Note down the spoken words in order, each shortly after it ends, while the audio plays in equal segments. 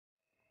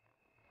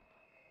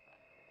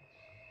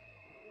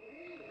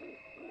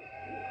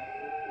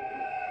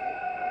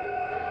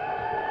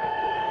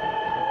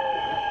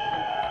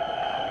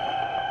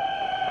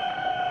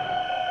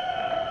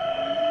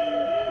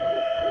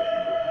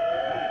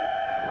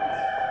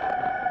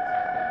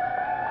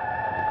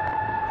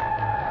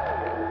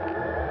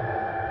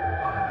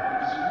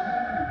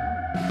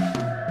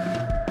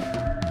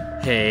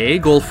Hey,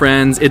 goal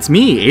friends, it's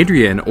me,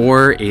 Adrian,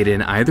 or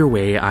Aiden. Either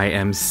way, I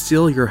am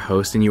still your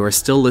host, and you are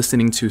still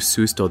listening to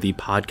Susto, the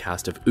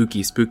podcast of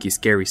ooky, spooky,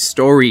 scary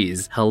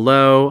stories.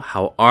 Hello,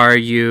 how are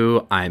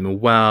you? I'm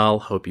well,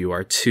 hope you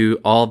are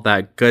too, all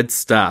that good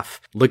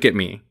stuff. Look at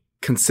me.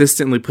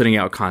 Consistently putting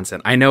out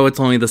content. I know it's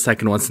only the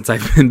second one since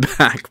I've been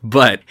back,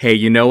 but hey,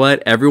 you know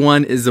what?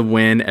 Everyone is a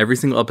win. Every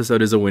single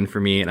episode is a win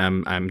for me, and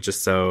I'm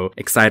just so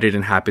excited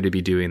and happy to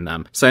be doing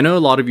them. So I know a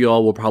lot of you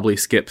all will probably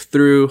skip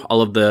through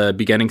all of the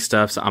beginning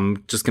stuff, so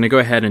I'm just going to go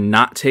ahead and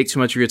not take too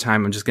much of your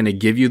time. I'm just going to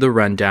give you the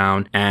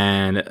rundown,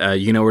 and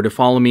you know where to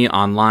follow me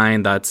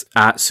online. That's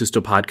at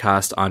Susto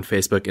Podcast on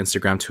Facebook,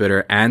 Instagram,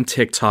 Twitter, and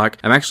TikTok.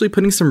 I'm actually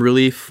putting some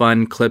really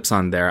fun clips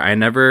on there. I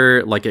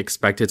never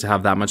expected to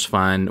have that much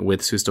fun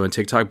with Susto and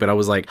TikTok, but I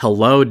was like,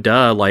 hello,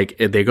 duh,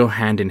 they go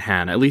hand in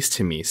hand, at least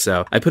to me.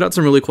 So I put out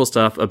some really cool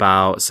stuff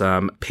about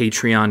some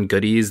Patreon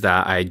goodies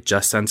that I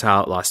just sent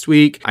out last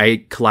week.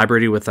 I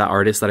collaborated with that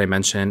artist that I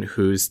mentioned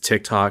whose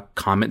TikTok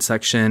comment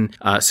section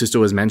Susto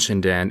was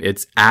mentioned in.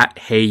 It's at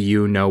Hey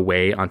You No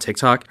Way on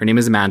TikTok. Her name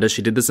is Amanda.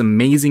 She did this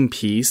amazing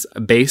piece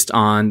based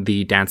on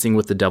the Dancing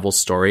with the Devil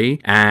story,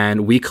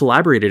 and we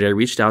collaborated. I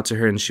reached out to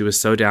her and she was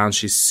so down.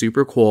 She's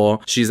super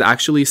cool. She's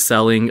actually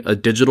selling a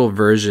digital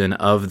version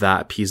of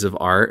that piece of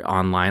art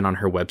online on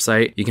her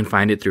website. You can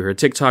find it through her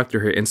TikTok,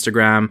 through her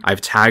Instagram. I've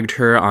tagged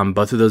her on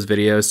both of those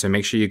videos, so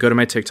make sure you go to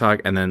my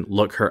TikTok and then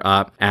look her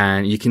up,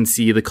 and you can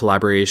see the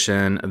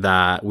collaboration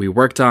that we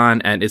worked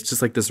on, and it's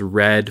just like this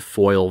red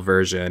foil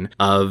version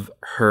of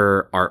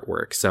her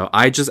artwork. So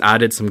I just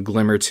added some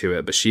glimmer to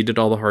it, but she did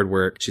all the hard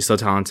work. She's so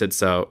talented,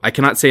 so I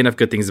cannot say enough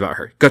good things about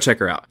her. Go check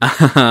her out.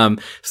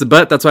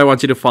 But that's why I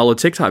want you to follow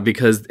TikTok,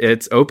 because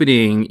it's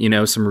opening,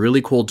 some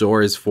really cool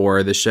doors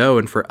for the show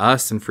and for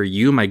us and for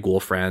you, my ghoul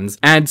friends.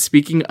 And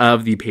speaking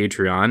of the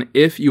Patreon,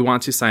 if you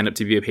want to sign up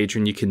to be a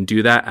patron, you can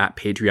do that at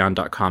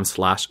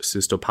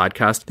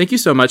patreon.com/SustoPodcast. Thank you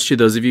so much to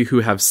those of you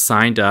who have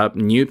signed up,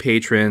 new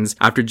patrons,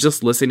 after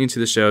just listening to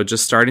the show,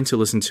 just starting to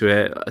listen to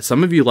it.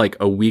 Some of you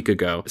a week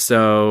ago.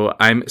 So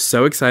I'm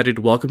so excited.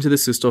 Welcome to the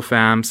Susto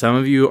fam. Some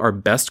of you are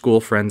best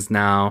ghoul friends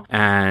now,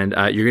 and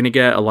you're going to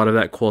get a lot of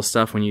that cool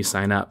stuff when you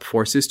sign up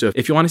for Susto.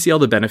 If you want to see all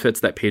the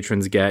benefits that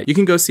patrons get, you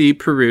can go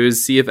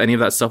peruse, see if any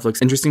of that stuff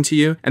looks interesting to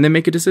you, and then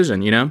make a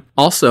decision,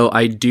 Also,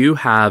 I do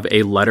have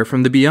a letter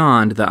from the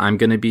beyond that I'm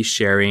going to be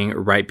sharing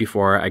right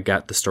before I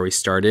get the story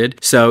started.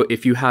 So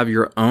if you have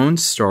your own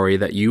story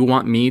that you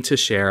want me to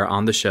share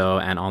on the show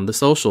and on the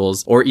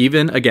socials, or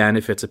even, again,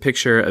 if it's a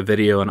picture, a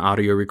video, an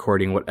audio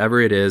recording, whatever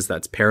it is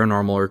that's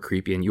paranormal or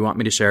creepy and you want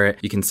me to share it,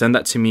 you can send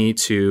that to me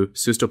to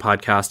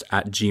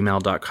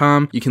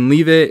sustopodcast@gmail.com. You can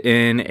leave it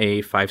in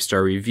a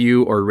 5-star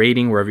review or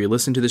rating wherever you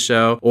listen to the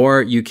show,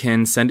 or you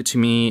can send it to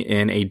me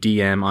in a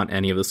DM on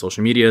any of the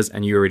social medias,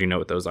 and you already know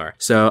what those are.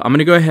 So I'm going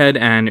to go ahead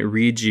and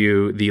read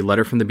you the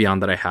letter from the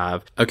beyond that I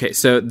have. Okay,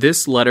 so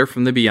this letter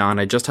from the beyond,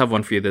 I just have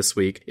one for you this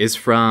week, is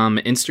from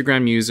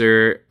Instagram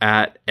user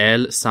at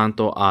El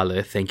Santo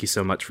Ale. Thank you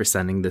so much for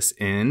sending this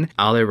in.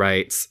 Ale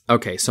writes,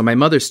 okay, so my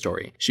mother's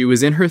story. She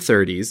was in her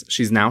 30s.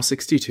 She's now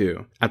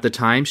 62. At the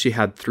time, she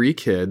had 3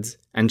 kids,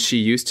 and she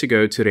used to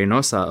go to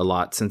Reynosa a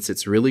lot since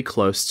it's really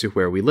close to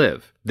where we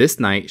live. This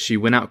night, she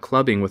went out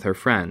clubbing with her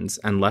friends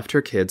and left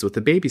her kids with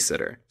a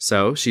babysitter.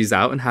 So she's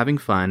out and having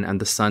fun, and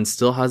the sun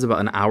still has about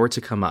an hour to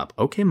come up.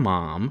 Okay,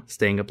 mom,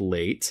 staying up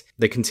late.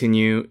 They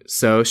continue,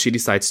 so she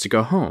decides to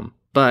go home.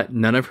 But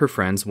none of her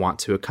friends want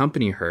to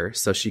accompany her,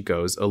 so she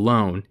goes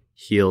alone,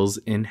 heels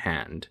in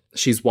hand.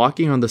 She's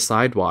walking on the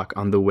sidewalk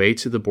on the way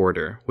to the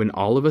border when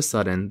all of a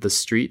sudden the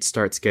street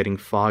starts getting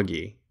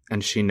foggy,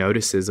 and she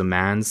notices a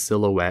man's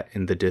silhouette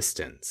in the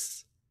distance.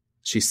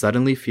 She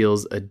suddenly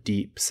feels a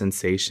deep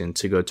sensation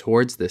to go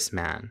towards this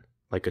man,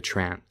 like a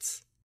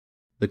trance.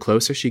 The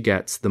closer she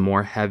gets, the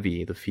more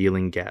heavy the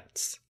feeling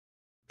gets.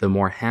 The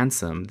more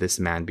handsome this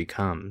man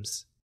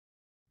becomes.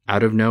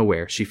 Out of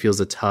nowhere, she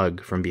feels a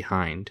tug from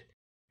behind.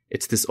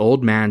 It's this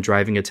old man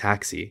driving a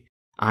taxi.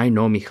 Ay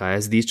no, mija,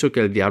 es dicho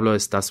que el diablo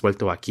está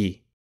suelto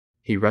aquí.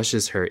 He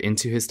rushes her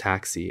into his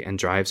taxi and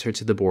drives her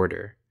to the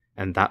border.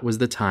 And that was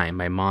the time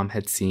my mom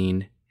had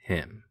seen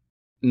him.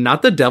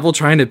 Not the devil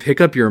trying to pick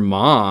up your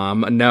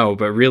mom. No,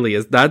 but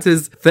really, that's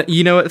his...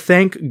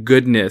 thank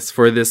goodness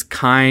for this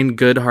kind,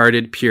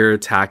 good-hearted, pure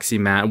taxi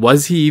man.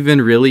 Was he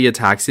even really a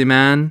taxi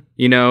man?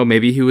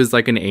 Maybe he was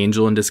like an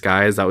angel in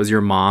disguise. That was your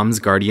mom's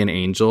guardian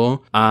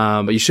angel.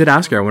 But you should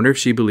ask her. I wonder if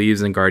she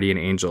believes in guardian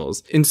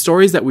angels. In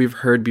stories that we've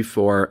heard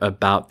before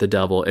about the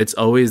devil, it's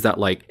always that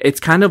it's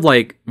kind of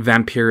like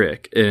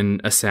vampiric in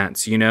a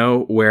sense,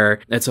 where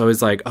it's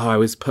always like, oh, I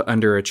was put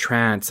under a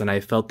trance and I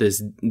felt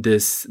this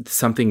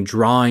something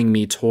drawing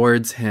me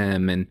towards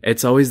him. And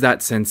it's always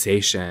that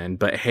sensation.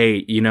 But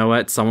hey, you know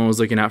what? Someone was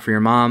looking out for your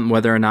mom,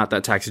 whether or not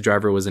that taxi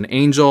driver was an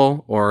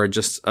angel or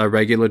just a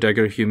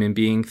regular human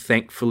being.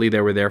 Thankfully, they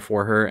were there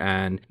for her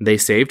and they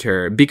saved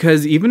her,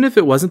 because even if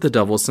it wasn't the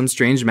devil, some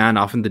strange man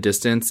off in the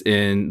distance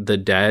in the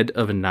dead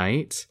of a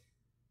night,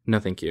 no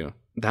thank you.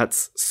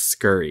 That's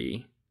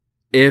scurry.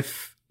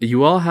 If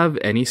you all have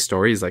any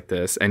stories like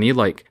this, any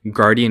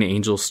guardian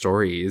angel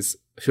stories,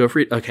 feel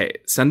free. Okay,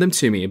 send them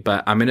to me,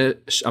 but I'm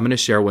gonna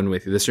share one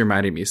with you. This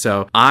reminded me.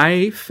 So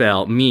I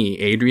fell, me,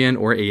 Adrian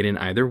or Aiden,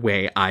 either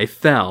way, I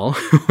fell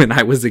when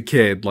I was a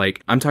kid.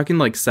 Like, I'm talking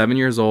like 7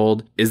 years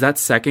old. Is that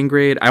second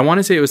grade? I want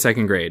to say it was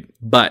second grade,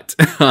 but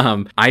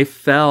I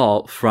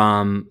fell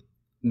from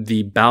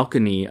the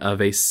balcony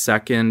of a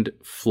second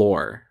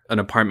floor, an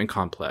apartment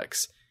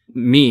complex.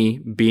 Me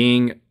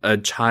being a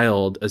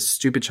child, a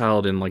stupid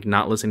child, and like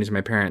not listening to my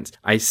parents,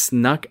 I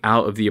snuck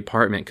out of the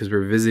apartment because we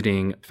were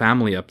visiting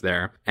family up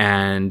there,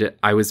 and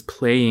I was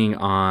playing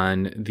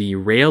on the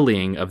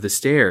railing of the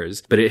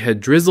stairs, but it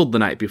had drizzled the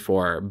night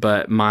before.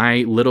 But my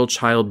little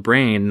child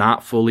brain,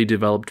 not fully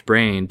developed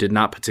brain, did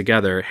not put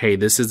together, hey,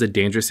 this is a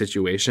dangerous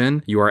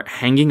situation. You are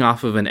hanging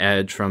off of an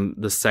edge from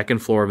the second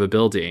floor of a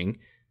building,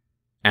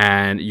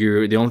 and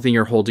the only thing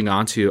you're holding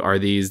on to are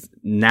these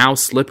now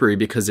slippery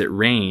because it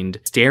rained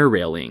stair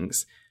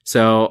railings.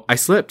 So I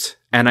slipped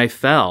and I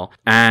fell.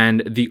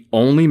 And the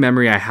only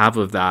memory I have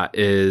of that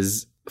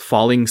is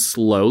falling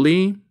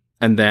slowly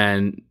and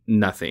then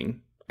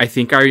nothing. I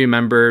think I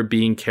remember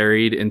being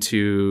carried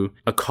into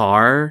a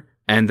car,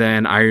 and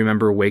then I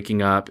remember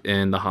waking up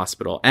in the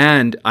hospital.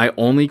 And I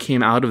only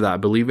came out of that,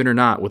 believe it or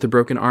not, with a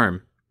broken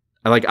arm.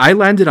 Like, I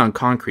landed on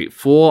concrete,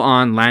 full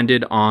on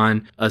landed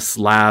on a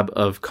slab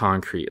of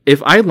concrete.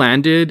 If I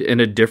landed in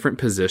a different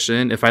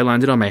position, if I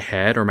landed on my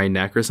head or my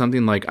neck or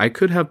something, like, I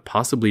could have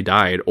possibly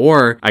died,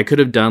 or I could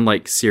have done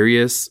like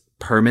serious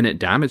permanent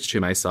damage to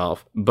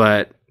myself.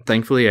 But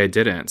thankfully I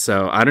didn't.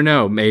 So I don't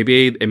know,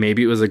 maybe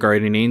it was a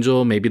guardian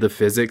angel. Maybe the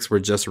physics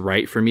were just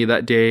right for me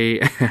that day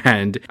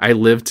and I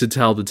lived to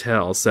tell the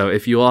tale. So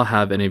if you all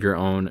have any of your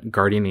own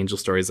guardian angel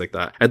stories like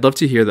that, I'd love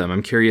to hear them.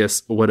 I'm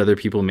curious what other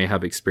people may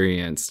have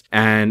experienced.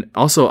 And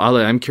also, Ale,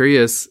 I'm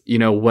curious,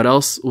 what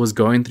else was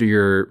going through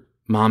your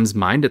mom's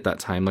mind at that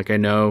time? Like, I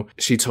know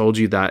she told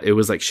you that it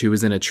was like she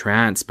was in a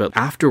trance, but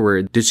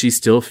afterward, did she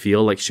still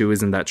feel like she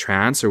was in that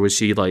trance, or was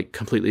she like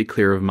completely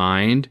clear of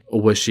mind?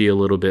 Or was she a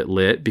little bit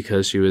lit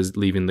because she was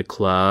leaving the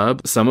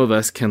club? Some of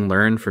us can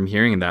learn from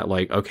hearing that,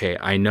 like, okay,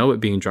 I know what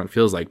being drunk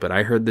feels like, but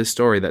I heard this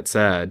story that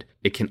said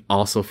it can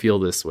also feel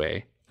this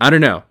way. I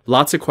don't know.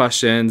 Lots of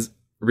questions.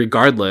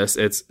 Regardless,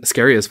 it's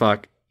scary as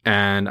fuck.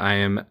 And I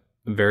am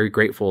very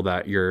grateful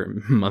that your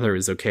mother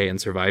is okay and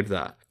survived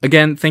that.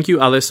 Again, thank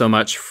you, Ale, so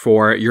much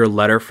for your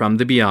letter from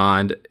the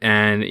beyond.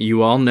 And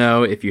you all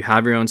know, if you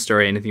have your own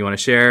story, anything you want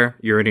to share,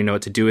 you already know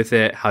what to do with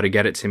it, how to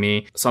get it to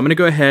me. So I'm going to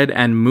go ahead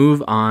and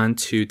move on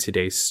to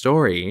today's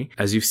story.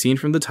 As you've seen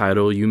from the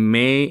title, you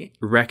may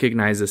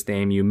recognize this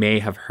name. You may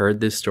have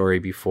heard this story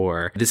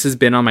before. This has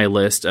been on my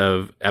list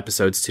of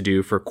episodes to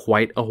do for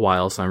quite a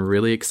while, so I'm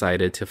really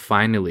excited to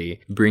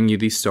finally bring you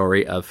the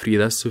story of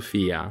Frida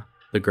Sofía,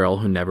 the girl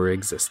who never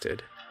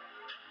existed.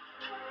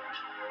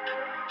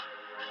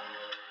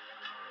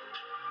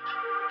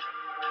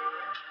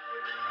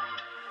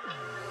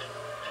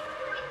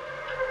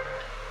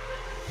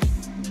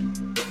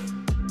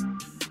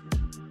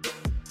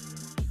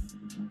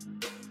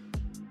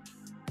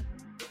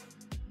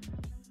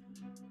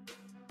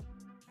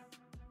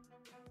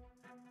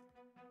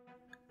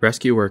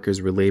 Rescue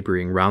workers were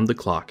laboring round the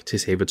clock to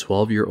save a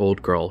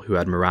 12-year-old girl who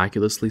had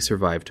miraculously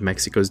survived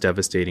Mexico's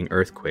devastating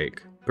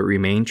earthquake, but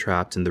remained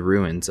trapped in the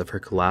ruins of her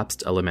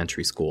collapsed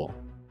elementary school.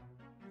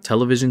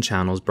 Television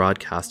channels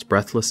broadcast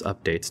breathless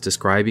updates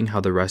describing how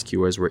the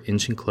rescuers were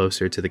inching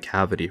closer to the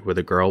cavity where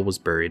the girl was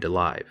buried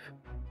alive.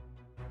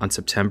 On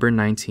September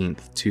 19,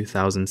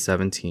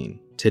 2017,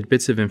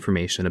 tidbits of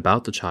information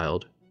about the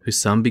child, who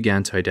some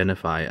began to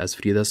identify as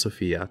Frida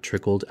Sofía,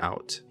 trickled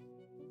out.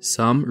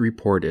 Some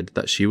reported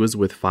that she was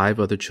with 5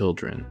 other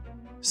children,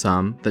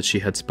 some that she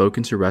had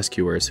spoken to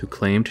rescuers who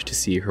claimed to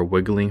see her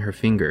wiggling her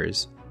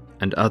fingers,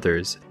 and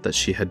others that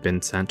she had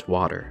been sent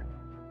water.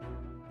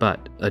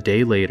 But a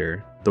day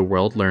later, the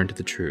world learned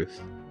the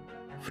truth.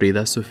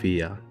 Frida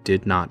Sofía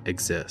did not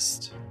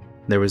exist.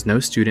 There was no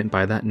student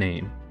by that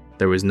name.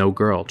 There was no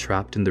girl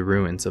trapped in the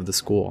ruins of the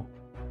school.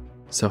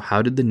 So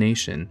how did the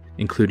nation,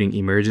 including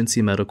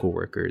emergency medical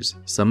workers,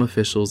 some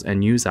officials, and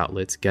news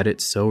outlets, get it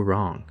so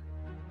wrong?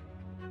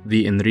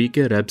 The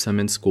Enrique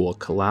Rebsamen school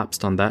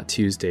collapsed on that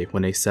Tuesday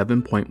when a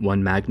 7.1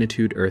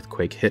 magnitude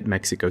earthquake hit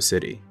Mexico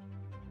City.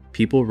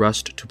 People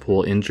rushed to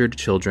pull injured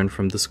children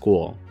from the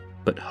school,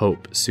 but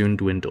hope soon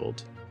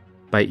dwindled.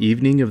 By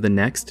evening of the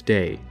next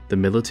day, the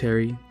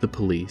military, the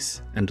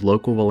police, and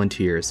local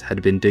volunteers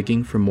had been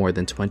digging for more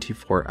than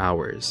 24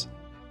 hours.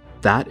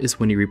 That is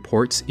when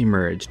reports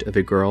emerged of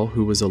a girl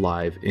who was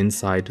alive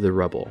inside the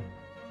rubble,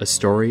 a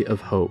story of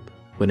hope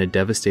when a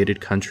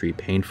devastated country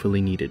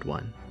painfully needed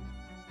one.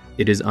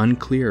 It is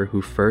unclear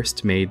who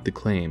first made the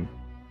claim,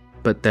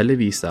 but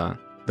Televisa,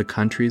 the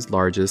country's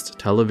largest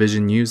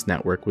television news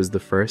network, was the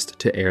first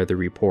to air the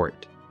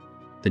report.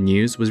 The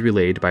news was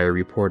relayed by a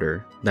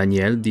reporter,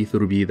 Daniel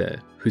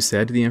D'Iturbide, who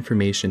said the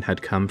information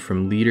had come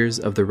from leaders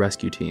of the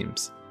rescue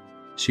teams.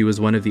 She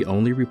was one of the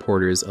only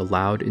reporters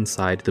allowed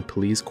inside the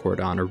police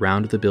cordon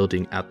around the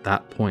building at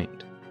that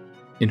point.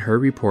 In her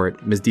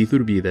report, Ms.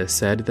 D'Iturbide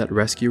said that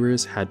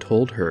rescuers had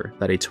told her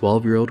that a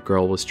 12-year-old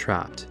girl was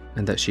trapped,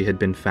 and that she had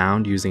been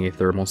found using a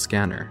thermal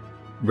scanner.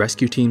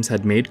 Rescue teams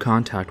had made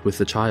contact with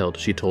the child,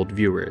 she told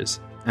viewers,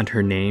 and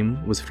her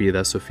name was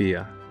Frida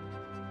Sofía.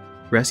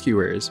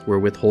 Rescuers were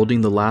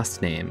withholding the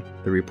last name,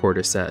 the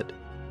reporter said.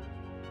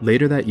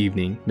 Later that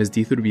evening, Ms.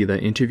 de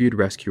Iturbide interviewed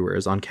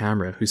rescuers on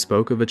camera who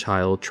spoke of a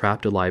child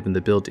trapped alive in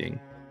the building.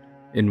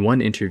 In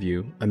one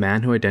interview, a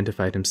man who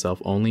identified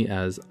himself only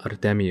as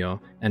Artemio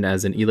and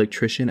as an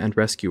electrician and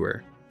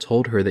rescuer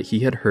told her that he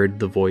had heard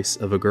the voice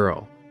of a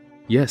girl.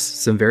 Yes,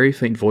 some very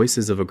faint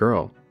voices of a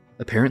girl,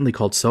 apparently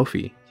called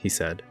Sophie, he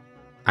said.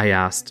 I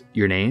asked,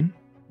 your name?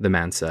 The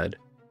man said.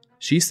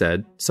 She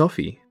said,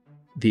 Sophie.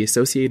 The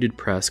Associated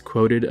Press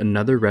quoted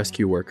another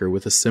rescue worker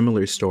with a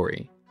similar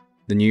story.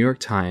 The New York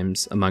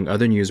Times, among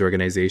other news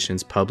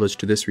organizations,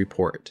 published this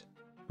report.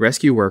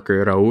 Rescue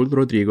worker Raul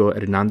Rodrigo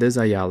Hernandez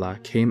Ayala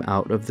came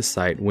out of the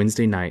site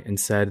Wednesday night and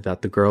said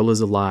that the girl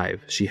is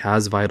alive, she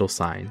has vital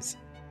signs,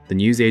 the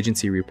news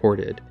agency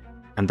reported,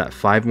 and that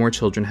 5 more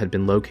children had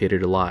been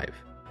located alive.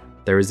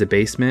 There is a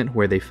basement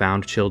where they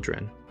found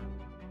children.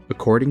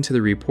 According to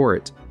the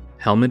report,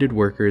 helmeted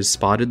workers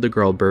spotted the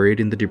girl buried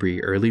in the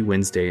debris early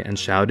Wednesday and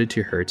shouted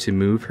to her to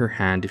move her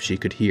hand if she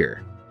could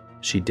hear.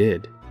 She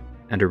did,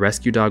 and a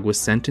rescue dog was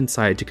sent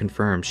inside to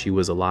confirm she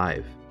was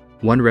alive.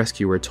 One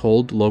rescuer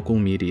told local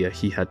media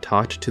he had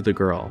talked to the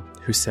girl,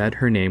 who said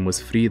her name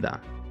was Frida.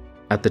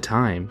 At the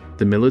time,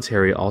 the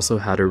military also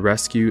had a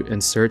rescue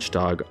and search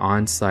dog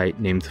on site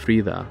named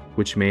Frida,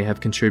 which may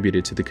have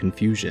contributed to the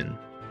confusion.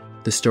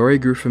 The story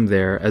grew from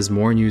there as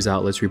more news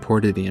outlets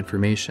reported the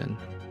information.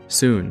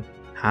 Soon,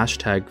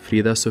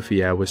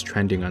 #FridaSofía was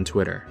trending on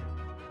Twitter.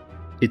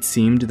 It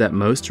seemed that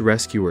most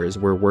rescuers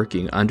were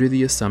working under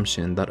the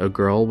assumption that a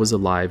girl was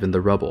alive in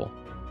the rubble.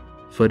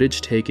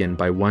 Footage taken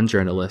by one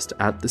journalist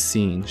at the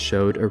scene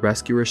showed a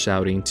rescuer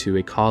shouting to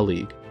a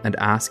colleague and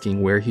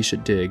asking where he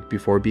should dig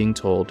before being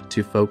told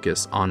to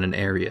focus on an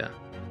area.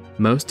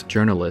 Most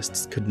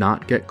journalists could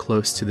not get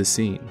close to the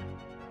scene.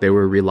 They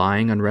were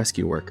relying on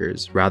rescue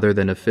workers rather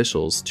than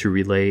officials to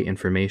relay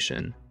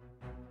information.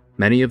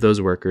 Many of those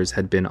workers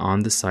had been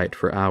on the site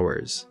for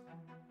hours.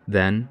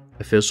 Then,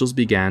 officials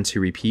began to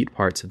repeat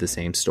parts of the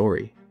same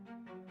story.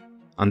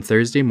 On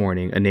Thursday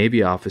morning, a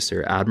Navy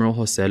officer, Admiral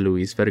José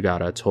Luis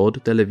Vergara,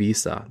 told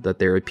Televisa that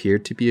there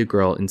appeared to be a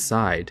girl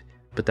inside,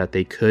 but that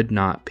they could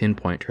not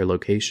pinpoint her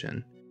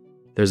location.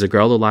 There's a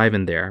girl alive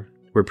in there.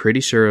 We're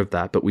pretty sure of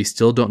that, but we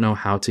still don't know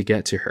how to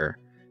get to her,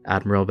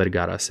 Admiral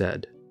Vergara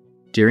said.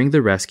 During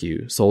the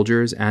rescue,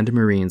 soldiers and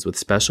Marines with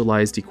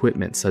specialized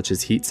equipment such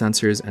as heat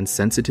sensors and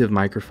sensitive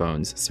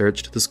microphones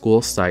searched the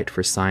school site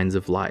for signs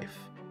of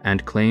life,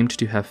 and claimed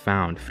to have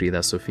found Frida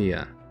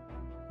Sofía.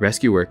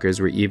 Rescue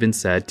workers were even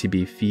said to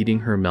be feeding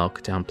her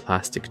milk down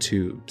plastic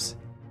tubes.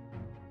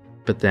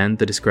 But then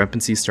the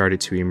discrepancies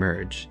started to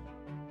emerge.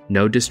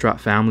 No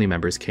distraught family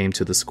members came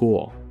to the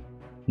school.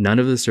 None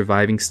of the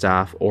surviving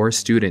staff or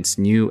students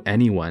knew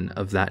anyone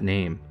of that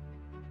name.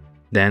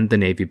 Then the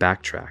Navy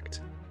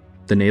backtracked.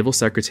 The Naval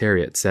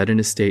Secretariat said in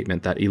a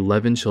statement that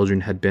 11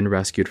 children had been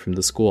rescued from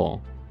the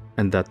school,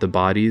 and that the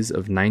bodies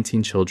of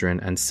 19 children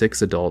and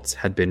 6 adults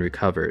had been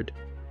recovered,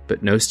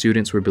 but no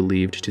students were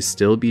believed to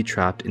still be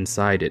trapped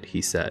inside it,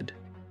 he said.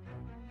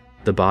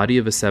 The body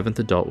of a 7th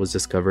adult was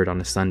discovered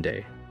on a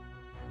Sunday.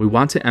 We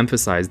want to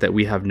emphasize that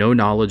we have no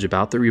knowledge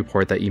about the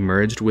report that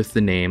emerged with the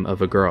name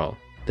of a girl,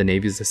 the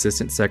Navy's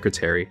Assistant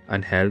Secretary,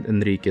 Ángel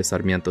Enrique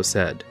Sarmiento,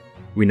 said.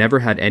 We never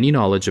had any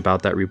knowledge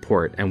about that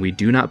report, and we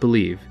do not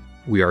believe,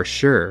 we are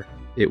sure,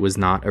 it was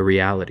not a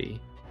reality.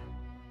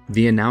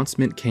 The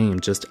announcement came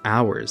just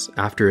hours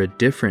after a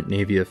different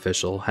Navy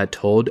official had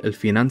told El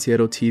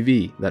Financiero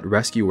TV that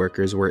rescue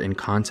workers were in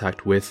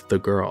contact with the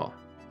girl.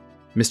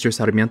 Mr.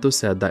 Sarmiento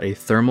said that a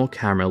thermal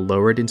camera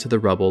lowered into the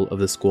rubble of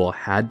the school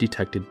had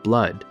detected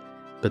blood,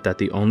 but that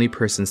the only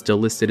person still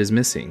listed as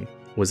missing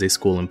was a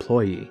school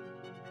employee.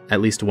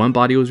 At least one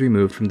body was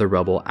removed from the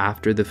rubble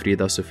after the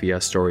Frida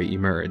Sofía story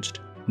emerged,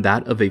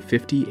 that of a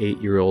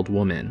 58-year-old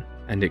woman,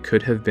 and it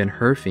could have been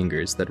her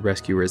fingers that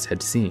rescuers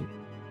had seen.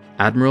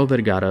 Admiral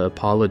Vergara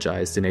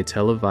apologized in a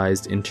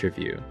televised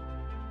interview.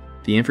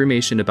 The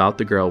information about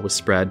the girl was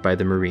spread by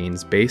the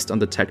Marines based on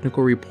the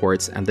technical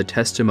reports and the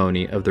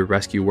testimony of the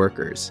rescue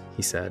workers,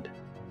 he said.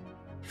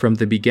 From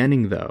the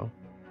beginning, though,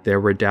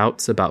 there were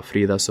doubts about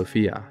Frida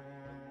Sofía.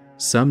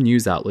 Some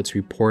news outlets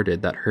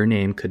reported that her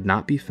name could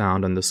not be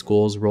found on the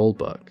school's roll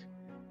book.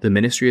 The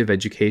Ministry of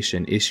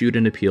Education issued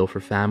an appeal for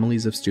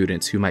families of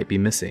students who might be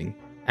missing,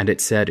 and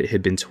it said it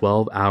had been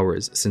 12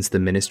 hours since the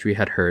ministry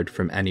had heard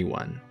from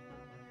anyone.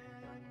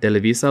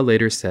 Televisa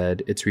later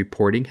said its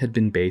reporting had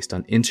been based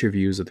on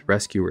interviews with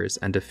rescuers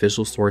and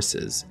official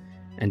sources,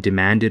 and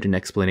demanded an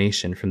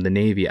explanation from the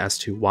Navy as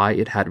to why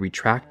it had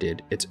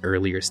retracted its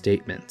earlier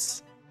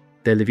statements.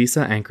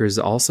 Televisa anchors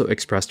also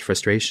expressed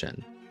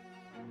frustration.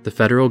 The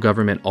federal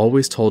government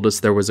always told us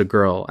there was a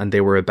girl and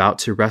they were about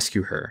to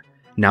rescue her.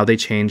 Now they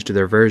changed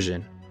their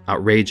version.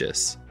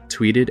 Outrageous,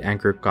 tweeted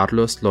anchor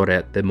Carlos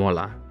Loret de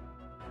Mola.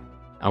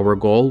 Our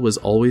goal was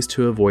always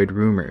to avoid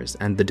rumors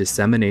and the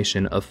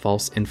dissemination of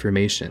false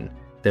information,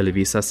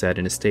 Televisa said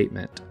in a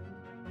statement.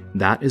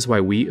 That is why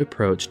we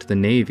approached the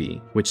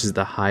Navy, which is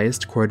the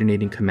highest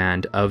coordinating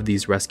command of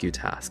these rescue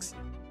tasks.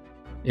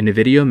 In a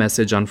video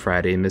message on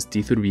Friday, Ms.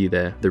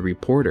 Iturbide, the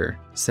reporter,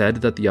 said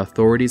that the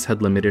authorities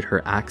had limited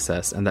her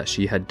access and that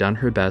she had done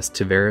her best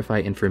to verify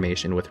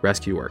information with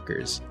rescue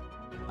workers.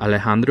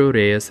 Alejandro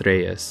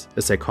Reyes,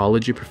 a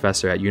psychology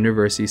professor at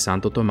University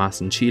Santo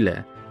Tomas in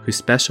Chile, who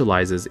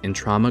specializes in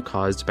trauma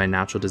caused by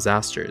natural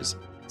disasters,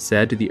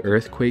 said the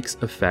earthquake's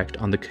effect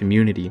on the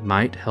community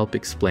might help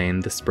explain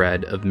the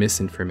spread of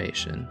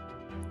misinformation.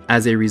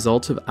 As a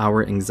result of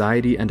our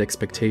anxiety and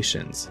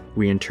expectations,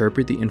 we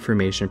interpret the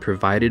information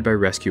provided by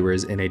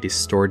rescuers in a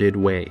distorted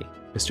way,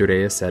 Mr.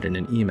 Reyes said in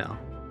an email.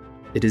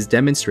 It is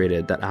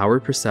demonstrated that our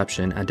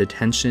perception and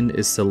attention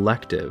is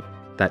selective,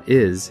 that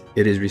is,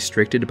 it is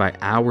restricted by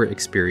our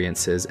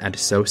experiences and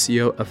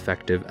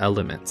socio-affective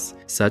elements,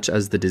 such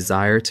as the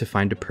desire to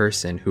find a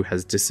person who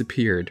has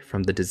disappeared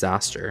from the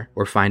disaster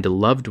or find a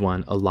loved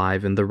one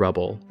alive in the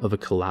rubble of a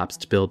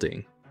collapsed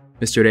building.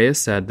 Mr. Reyes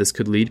said this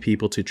could lead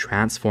people to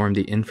transform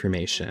the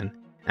information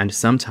and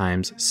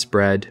sometimes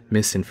spread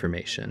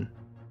misinformation.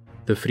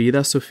 The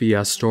Frida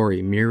Sofía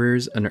story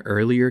mirrors an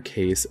earlier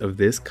case of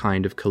this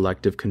kind of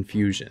collective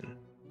confusion.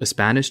 A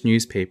Spanish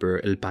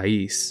newspaper, El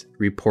País,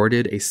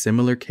 reported a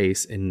similar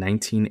case in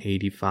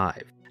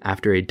 1985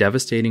 after a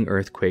devastating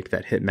earthquake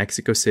that hit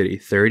Mexico City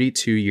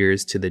 32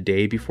 years to the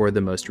day before the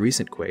most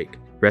recent quake.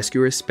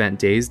 Rescuers spent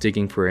days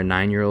digging for a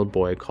 9-year-old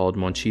boy called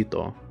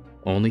Monchito,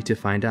 only to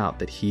find out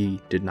that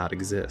he did not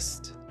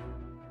exist.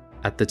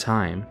 At the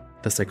time,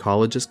 the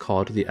psychologist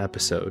called the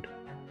episode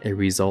a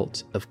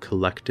result of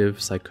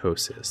collective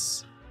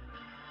psychosis.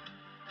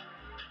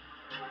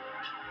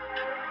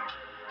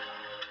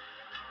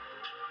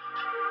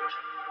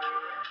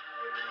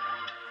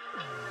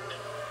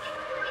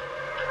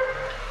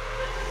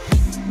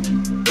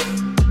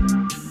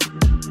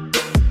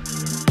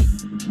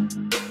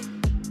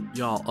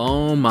 Y'all,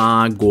 oh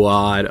my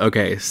god.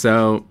 Okay,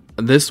 so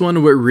this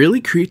one, what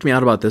really creeped me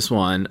out about this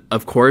one,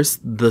 of course,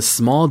 the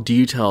small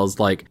details,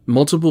 like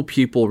multiple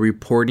people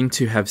reporting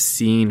to have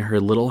seen her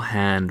little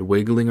hand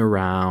wiggling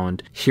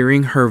around,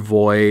 hearing her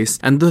voice,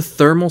 and the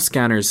thermal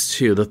scanners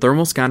too. The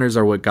thermal scanners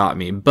are what got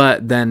me.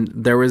 But then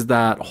there was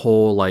that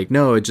whole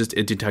no, it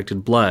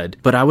detected blood.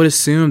 But I would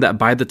assume that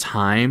by the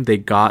time they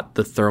got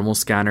the thermal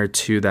scanner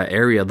to that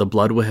area, the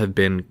blood would have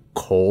been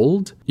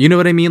cold. You know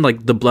what I mean?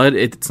 Like the blood,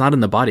 it's not in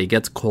the body. It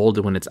gets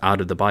cold when it's out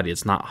of the body.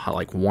 It's not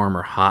warm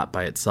or hot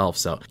by itself.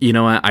 So, you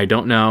know what? I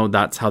don't know.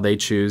 That's how they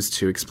choose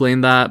to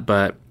explain that.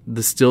 But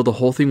the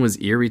whole thing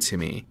was eerie to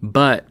me.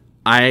 But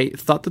I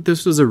thought that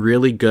this was a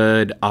really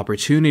good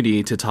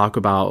opportunity to talk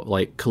about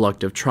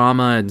collective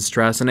trauma and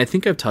stress. And I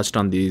think I've touched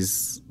on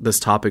this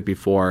topic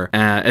before,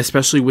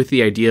 especially with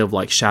the idea of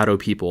shadow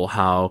people.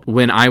 How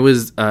when I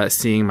was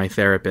seeing my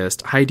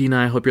therapist, hi Dina,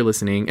 I hope you're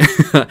listening.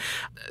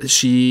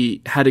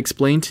 She had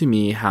explained to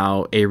me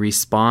how a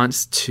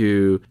response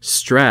to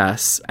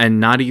stress, and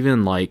not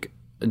even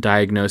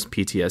diagnosed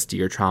PTSD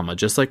or trauma,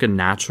 just a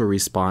natural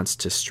response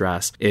to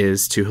stress,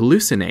 is to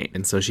hallucinate.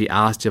 And so she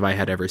asked if I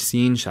had ever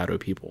seen shadow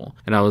people,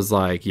 and I was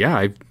like,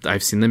 yeah,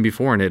 I've seen them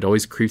before, and it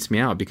always creeps me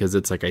out because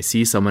it's I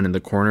see someone in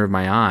the corner of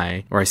my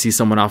eye, or I see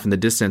someone off in the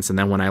distance, and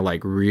then when I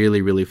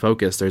really, really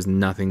focus, there's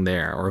nothing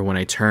there, or when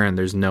I turn,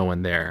 there's no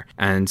one there.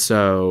 And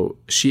so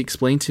she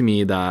explained to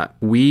me that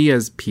we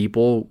as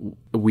people,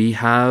 we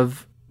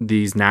have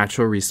these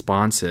natural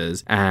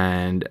responses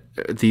and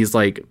these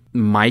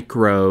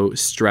micro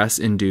stress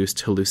induced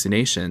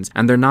hallucinations,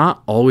 and they're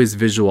not always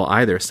visual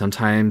either.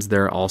 Sometimes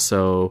they're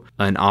also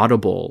an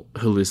audible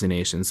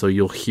hallucination, so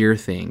you'll hear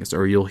things,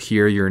 or you'll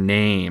hear your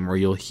name, or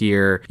you'll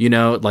hear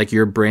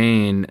your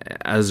brain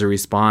as a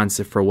response.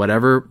 If for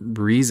whatever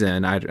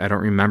reason, I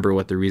don't remember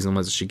what the reason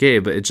was she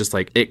gave, but it's just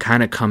it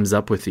kind of comes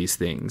up with these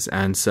things.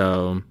 And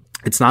so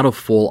it's not a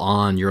full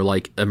on,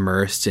 you're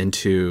immersed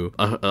into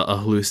a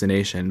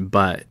hallucination,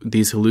 but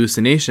these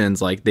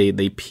hallucinations,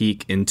 they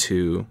peek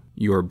into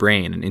your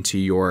brain and into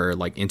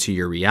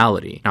your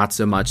reality. Not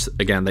so much,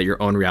 again, that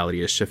your own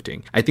reality is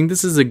shifting. I think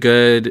this is a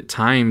good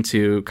time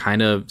to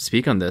kind of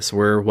speak on this.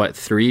 We're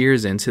 3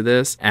 years into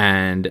this,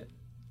 and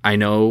I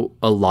know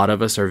a lot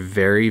of us are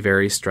very,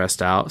 very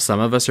stressed out. Some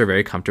of us are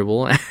very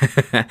comfortable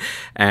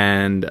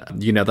and,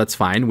 that's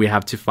fine. We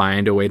have to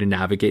find a way to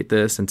navigate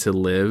this and to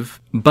live.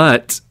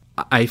 But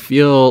I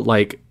feel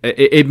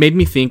it made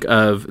me think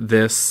of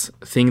this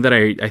thing that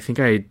I think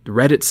I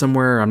read it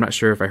somewhere. I'm not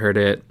sure if I heard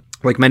it.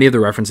 Many of the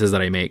references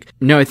that I make.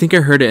 No, I think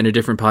I heard it in a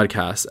different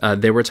podcast.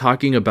 They were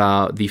talking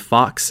about the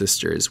Fox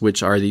sisters,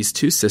 which are these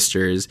two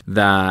sisters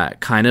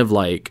that kind of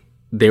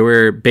they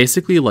were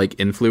basically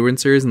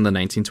influencers in the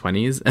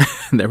 1920s.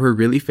 They were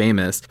really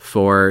famous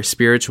for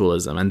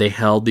spiritualism, and they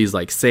held these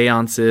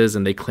seances,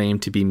 and they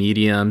claimed to be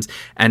mediums.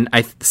 And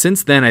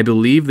since then, I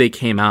believe they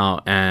came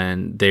out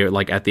and they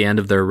were at the end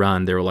of their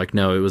run, they were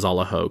no, it was all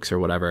a hoax or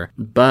whatever.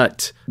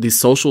 But the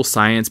social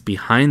science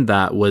behind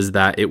that was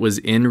that it was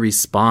in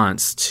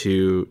response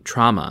to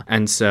trauma.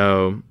 And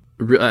so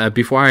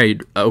before I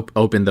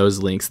open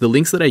those links, the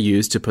links that I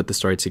used to put the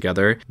story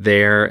together,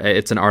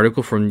 it's an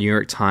article from New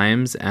York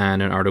Times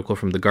and an article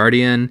from The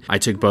Guardian. I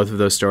took both of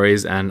those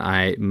stories and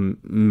I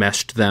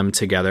meshed them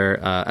together.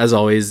 As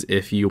always,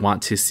 if you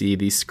want to see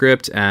the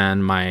script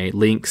and my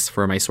links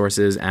for my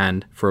sources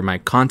and for my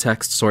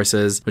context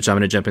sources, which I'm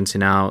going to jump into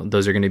now,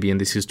 those are going to be in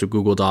the Susto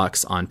Google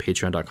Docs on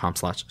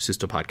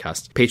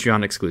patreon.com/SustoPodcast.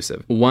 Patreon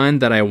exclusive. One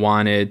that I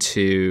wanted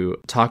to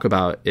talk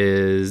about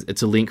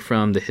it's a link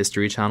from the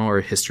History Channel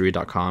or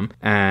history.com,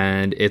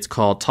 and it's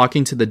called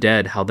Talking to the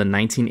Dead, How the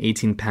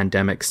 1918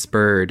 Pandemic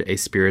Spurred a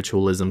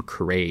Spiritualism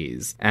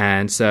Craze.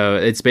 And so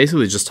it's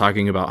basically just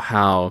talking about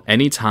how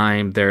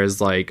anytime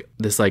there's like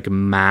this like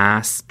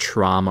mass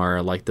trauma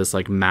or like this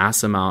like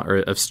mass amount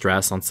of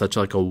stress on such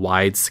like a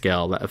wide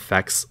scale that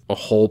affects a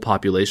whole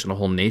population, a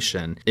whole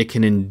nation, it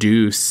can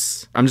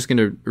induce... I'm just going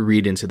to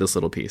read into this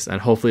little piece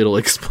and hopefully it'll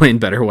explain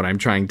better what I'm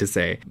trying to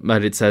say.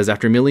 But it says,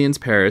 after millions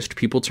perished,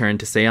 people turned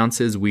to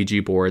seances,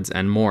 Ouija boards,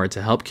 and more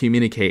to help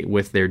communicate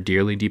with their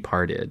dearly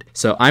departed.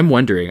 So I'm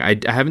wondering, I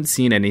haven't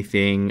seen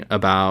anything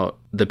about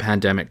the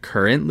pandemic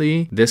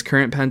currently, this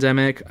current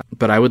pandemic,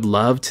 but I would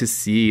love to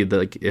see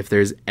if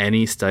there's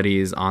any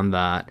studies on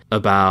that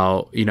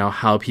about,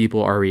 how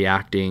people are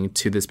reacting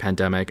to this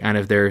pandemic and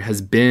if there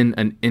has been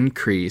an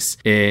increase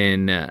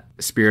in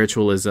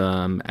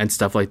spiritualism and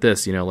stuff like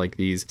this, like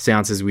these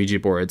seances, Ouija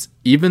boards,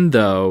 even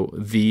though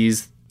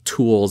these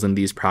tools and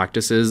these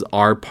practices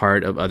are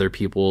part of other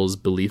people's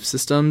belief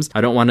systems.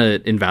 I don't want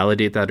to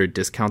invalidate that or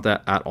discount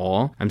that at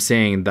all. I'm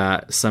saying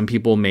that some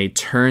people may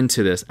turn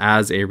to this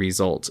as a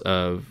result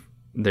of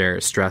their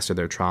stress or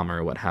their trauma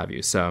or what have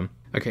you. So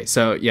okay,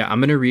 so yeah, I'm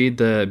going to read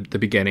the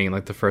beginning,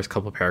 like the first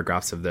couple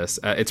paragraphs of this.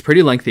 It's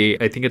pretty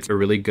lengthy. I think it's a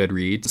really good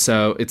read.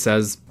 So it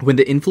says, when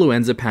the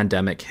influenza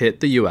pandemic hit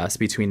the US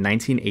between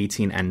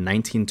 1918 and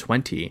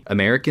 1920,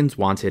 Americans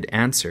wanted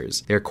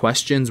answers. Their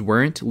questions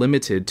weren't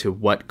limited to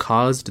what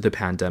caused the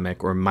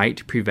pandemic or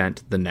might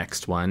prevent the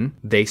next one.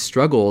 They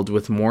struggled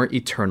with more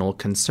eternal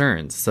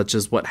concerns, such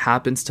as what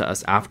happens to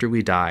us after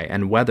we die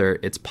and whether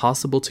it's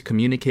possible to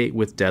communicate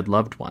with dead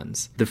loved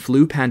ones. The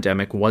flu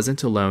pandemic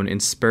wasn't alone in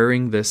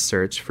spurring this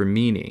search for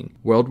meaning.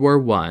 World War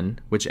I,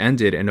 which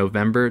ended in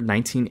November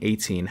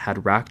 1918,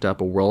 had racked up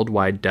a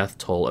worldwide death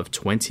toll of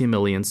 20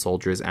 million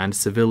soldiers and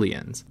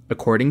civilians.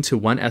 According to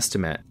one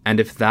estimate, and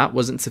if that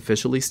wasn't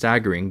sufficiently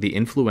staggering, the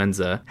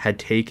influenza had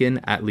taken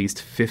at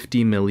least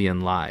 50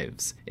 million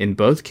lives. In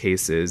both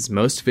cases,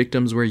 most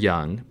victims were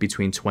young,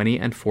 between 20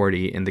 and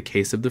 40 in the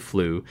case of the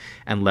flu,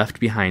 and left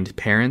behind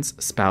parents,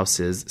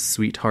 spouses,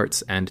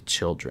 sweethearts, and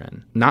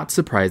children. Not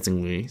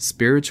surprisingly,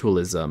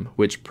 spiritualism,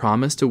 which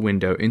promised a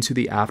window into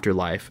the afterlife,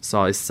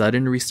 saw a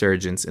sudden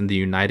resurgence in the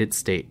United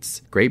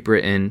States, Great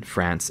Britain,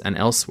 France, and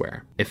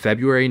elsewhere. A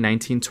February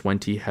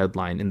 1920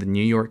 headline in the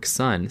New York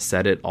Sun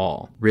said it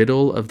all.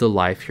 Riddle of the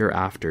life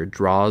hereafter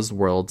draws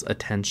world's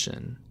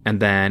attention. And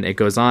then it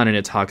goes on and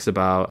it talks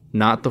about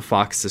not the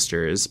Fox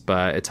sisters,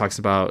 but it talks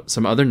about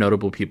some other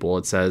notable people.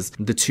 It says,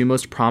 the two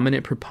most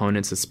prominent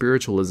proponents of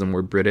spiritualism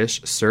were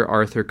British Sir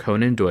Arthur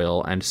Conan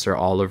Doyle and Sir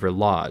Oliver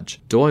Lodge.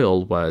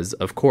 Doyle was,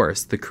 of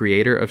course, the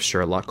creator of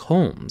Sherlock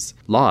Holmes.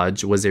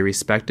 Lodge was a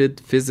respected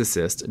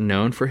physicist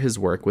known for his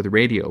work with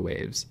radio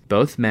waves.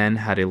 Both men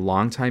had a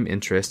long-time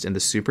interest in the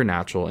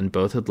supernatural and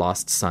both had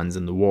lost sons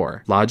in the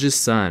war. Lodge's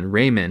son,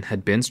 Raymond,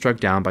 had been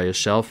struck down by a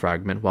shell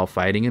fragment while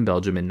fighting in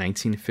Belgium in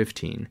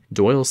 1915.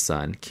 Doyle's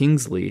son,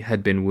 Kingsley,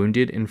 had been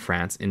wounded in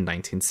France in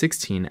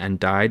 1916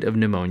 and died of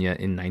pneumonia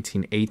in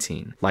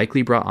 1918,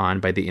 likely brought on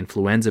by the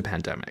influenza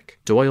pandemic.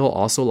 Doyle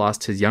also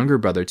lost his younger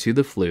brother to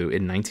the flu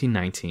in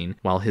 1919,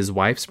 while his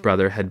wife's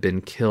brother had been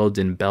killed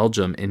in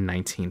Belgium in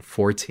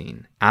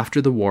 1914.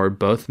 After the war,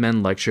 both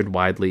men lectured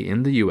widely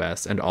in the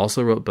US and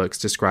also wrote books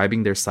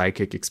describing their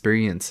psychic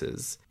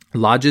experiences.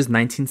 Lodge's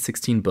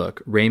 1916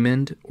 book,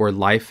 Raymond, or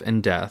Life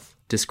and Death,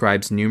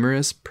 describes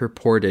numerous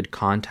purported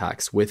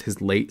contacts with his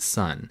late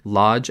son.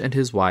 Lodge and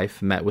his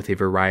wife met with a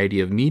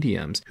variety of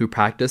mediums who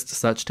practiced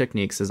such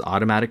techniques as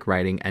automatic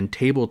writing and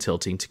table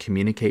tilting to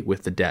communicate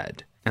with the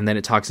dead. And then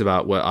it talks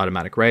about what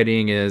automatic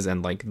writing is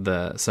and like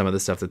some of the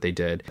stuff that they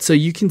did. So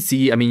you can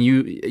see, I mean,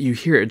 you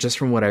hear it just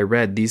from what I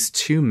read. These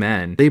two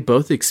men, they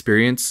both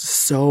experienced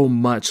so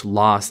much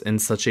loss in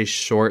such a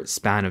short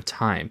span of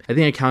time. I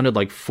think I counted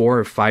like 4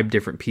 or 5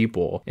 different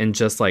people in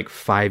just like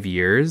 5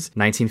 years,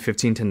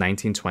 1915 to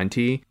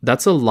 1920.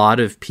 That's a lot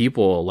of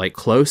people like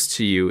close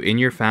to you in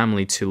your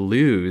family to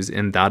lose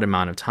in that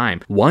amount of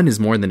time. One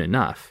is more than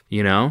enough,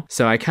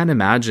 So I can't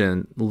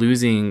imagine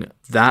losing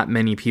that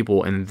many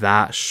people in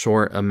that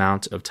short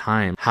amount of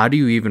time. How do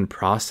you even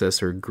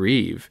process or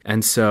grieve?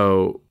 And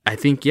so I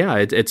think,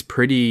 it's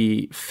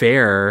pretty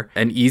fair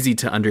and easy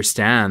to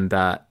understand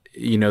that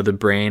the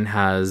brain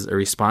has a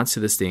response to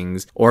these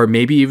things, or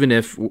maybe even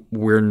if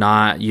we're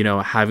not,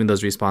 having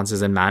those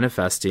responses and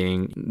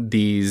manifesting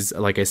these,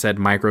 like I said,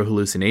 micro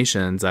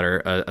hallucinations that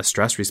are a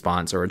stress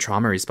response or a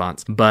trauma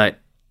response, but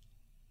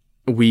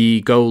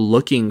we go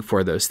looking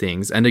for those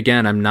things. And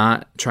again, I'm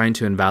not trying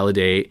to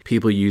invalidate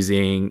people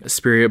using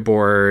spirit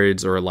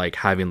boards or like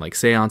having like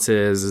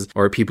seances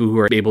or people who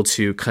are able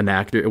to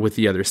connect with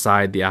the other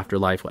side, the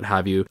afterlife, what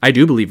have you. I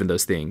do believe in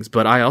those things,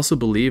 but I also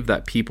believe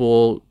that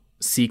people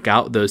seek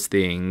out those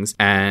things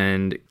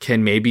and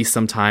can maybe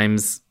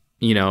sometimes,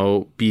 you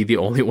know, be the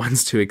only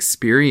ones to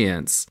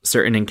experience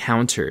certain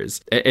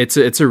encounters. It's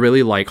a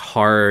really like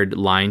hard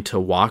line to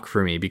walk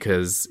for me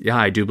because yeah,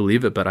 I do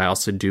believe it, but I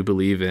also do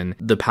believe in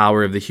the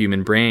power of the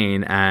human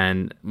brain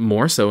and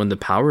more so in the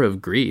power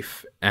of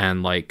grief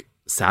and like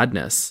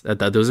sadness. That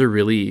those are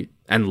really,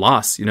 and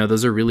loss, you know,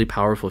 those are really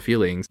powerful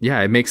feelings.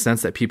 Yeah, it makes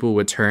sense that people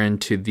would turn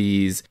to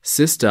these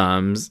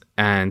systems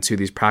and to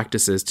these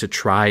practices to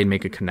try and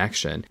make a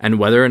connection. And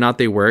whether or not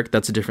they work,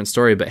 that's a different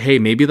story. But hey,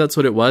 maybe that's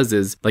what it was,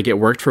 is like it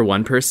worked for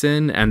one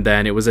person and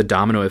then it was a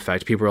domino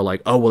effect. People were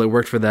like, oh, well, it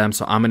worked for them,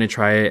 so I'm going to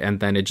try it. And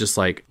then it just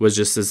like was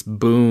just this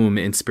boom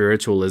in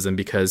spiritualism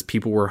because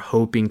people were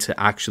hoping to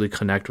actually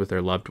connect with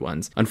their loved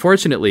ones.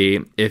 Unfortunately,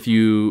 if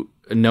you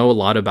know a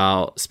lot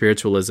about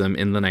spiritualism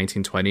in the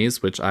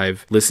 1920s, which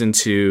I've listened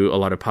to a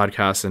lot of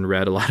podcasts and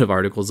read a lot of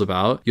articles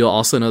about, you'll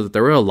also know that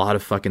there were a lot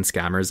of fucking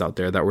scammers out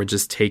there that were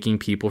just taking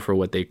people for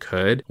what they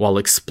could while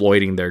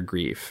exploiting their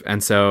grief.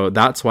 And so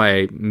that's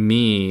why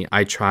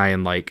I try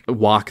and like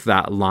walk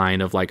that line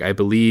of like, I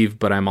believe,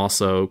 but I'm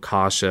also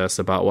cautious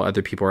about what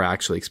other people are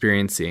actually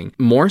experiencing.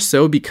 More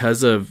so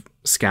because of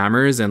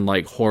scammers and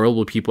like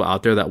horrible people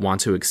out there that want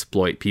to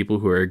exploit people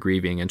who are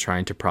grieving and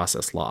trying to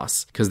process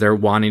loss because they're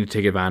wanting to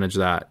take advantage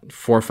of that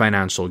for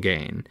financial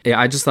gain. Yeah,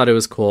 I just thought it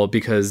was cool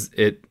because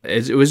it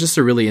was just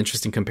a really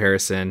interesting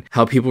comparison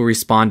how people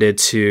responded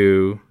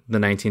to the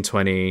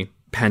 1920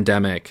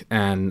 pandemic,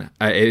 and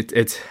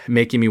it's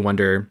making me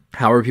wonder,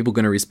 how are people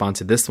going to respond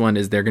to this one?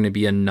 Is there going to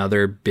be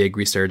another big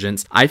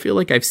resurgence? I feel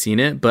like I've seen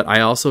it, but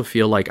I also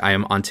feel like I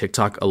am on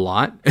TikTok a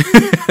lot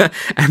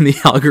and the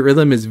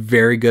algorithm is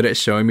very good at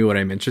showing me what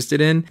I'm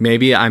interested in.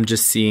 Maybe I'm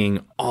just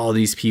seeing all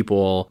these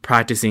people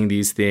practicing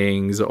these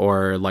things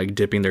or like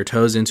dipping their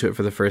toes into it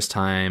for the first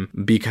time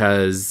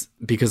because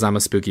I'm a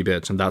spooky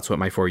bitch and that's what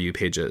my For You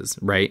page is,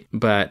 right?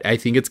 But I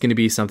think it's going to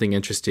be something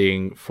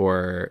interesting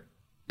for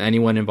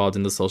anyone involved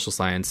in the social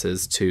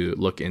sciences to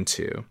look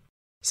into.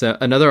 So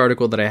another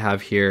article that I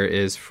have here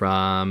is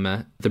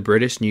from the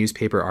British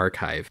Newspaper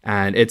Archive,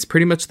 and it's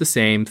pretty much the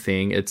same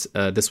thing. It's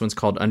this one's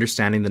called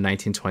Understanding the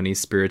 1920s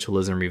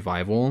Spiritualism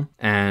Revival,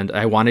 and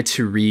I wanted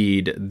to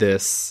read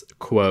this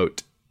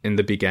quote in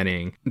the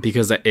beginning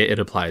because it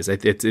applies.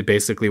 It's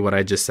basically what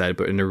I just said,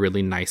 but in a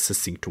really nice,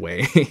 succinct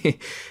way.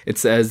 It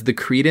says, "The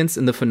credence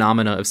in the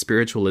phenomena of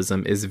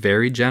spiritualism is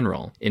very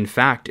general. In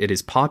fact, it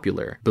is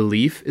popular.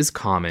 Belief is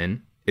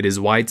common. It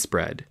is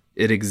widespread.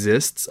 It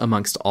exists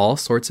amongst all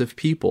sorts of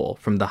people,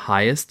 from the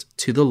highest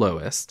to the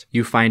lowest.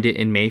 You find it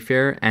in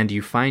Mayfair, and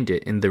you find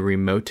it in the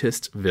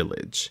remotest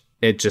village."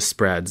 It just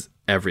spreads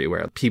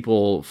everywhere.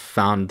 People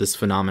found this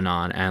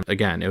phenomenon, and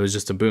again, it was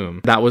just a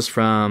boom. That was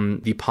from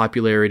The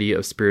Popularity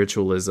of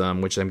Spiritualism,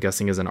 which I'm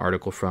guessing is an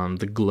article from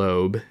The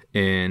Globe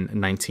in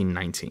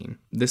 1919.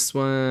 This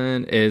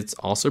one is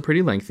also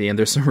pretty lengthy, and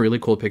there's some really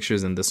cool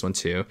pictures in this one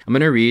too. I'm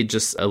going to read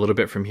just a little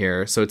bit from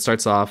here. So it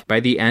starts off,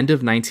 "By the end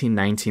of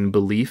 1919,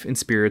 belief in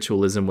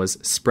spiritualism was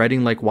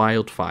spreading like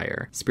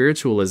wildfire.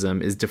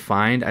 Spiritualism is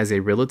defined as a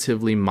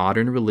relatively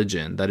modern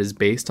religion that is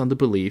based on the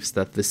beliefs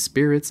that the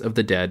spirits of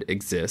the dead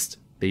exist.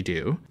 They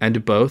do.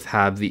 And both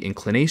have the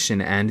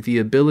inclination and the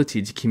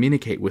ability to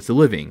communicate with the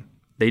living.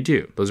 They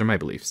do. Those are my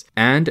beliefs.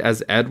 And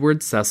as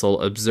Edward Cecil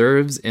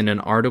observes in an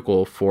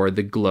article for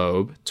The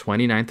Globe,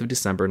 29th of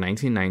December,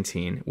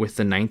 1919, with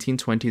the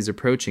 1920s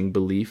approaching,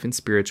 belief in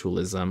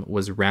spiritualism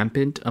was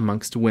rampant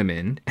amongst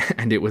women,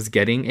 and it was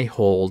getting a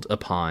hold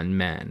upon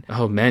men."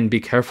 Oh, men, be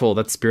careful.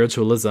 That's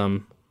spiritualism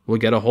will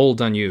get a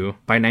hold on you.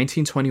 By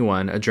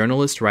 1921, a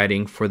journalist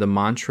writing for the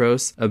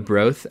Montrose,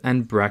 Arbroath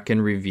and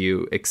Brecon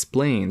Review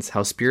explains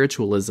how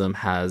spiritualism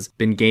has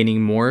been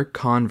gaining more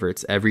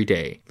converts every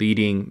day,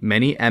 leading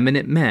many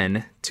eminent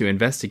men to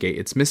investigate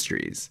its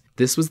mysteries.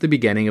 This was the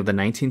beginning of the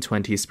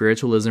 1920s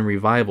spiritualism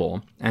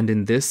revival, and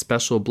in this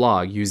special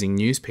blog using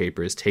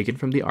newspapers taken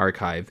from the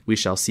archive, we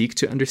shall seek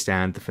to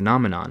understand the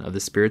phenomenon of the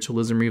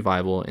spiritualism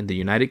revival in the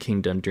United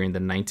Kingdom during the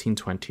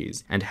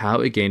 1920s, and how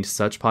it gained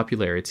such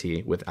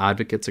popularity with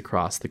advocates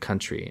across the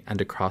country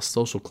and across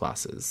social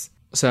classes.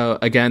 So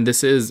again,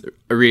 this is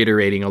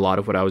reiterating a lot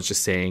of what I was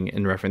just saying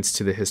in reference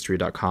to the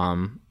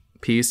history.com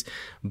piece,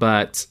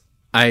 but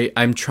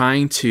I'm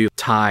trying to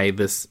tie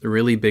this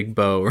really big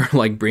bow or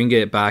like bring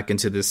it back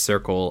into this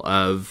circle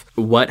of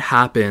what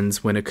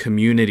happens when a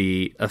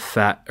community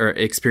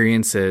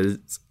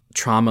experiences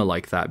trauma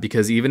like that.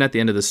 Because even at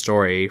the end of the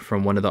story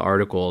from one of the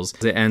articles,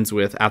 it ends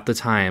with, "At the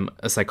time,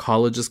 a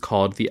psychologist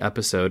called the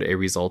episode a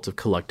result of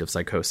collective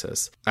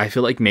psychosis." I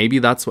feel like maybe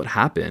that's what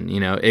happened. You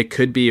know, it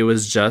could be, it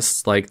was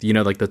just like, you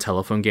know, like the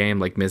telephone game,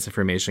 like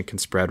misinformation can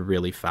spread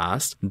really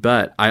fast.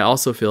 But I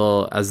also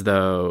feel as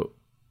though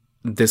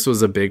this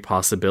was a big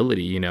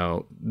possibility. You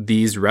know,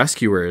 these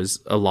rescuers,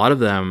 a lot of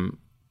them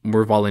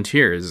were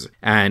volunteers.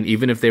 And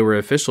even if they were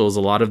officials,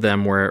 a lot of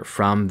them were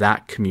from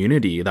that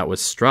community that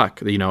was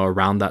struck,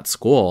 around that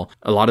school.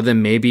 A lot of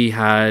them maybe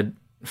had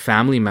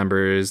family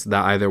members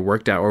that either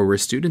worked at or were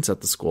students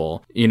at the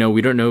school.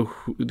 We don't know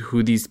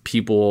who these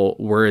people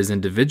were as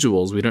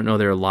individuals. We don't know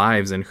their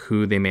lives and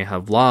who they may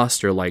have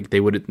lost, or like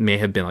may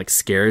have been like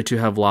scared to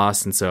have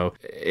lost. And so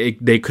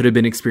they could have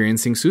been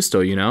experiencing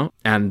susto,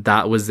 and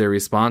that was their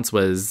response,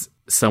 was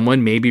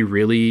someone maybe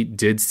really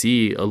did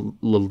see a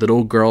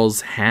little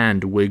girl's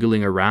hand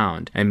wiggling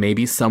around, and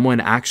maybe someone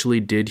actually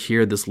did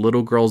hear this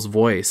little girl's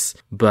voice,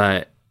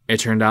 but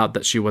it turned out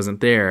that she wasn't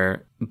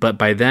there. But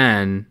by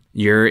then,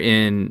 you're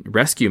in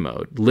rescue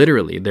mode.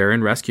 Literally, they're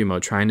in rescue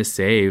mode trying to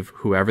save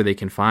whoever they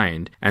can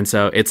find. And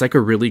so it's like a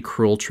really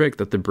cruel trick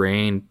that the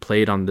brain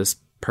played on this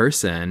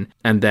person,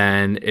 and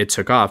then it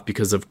took off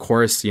because, of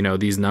course,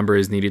 these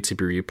numbers needed to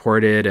be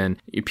reported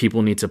and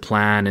people need to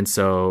plan. And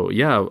so,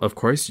 yeah, of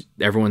course,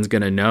 everyone's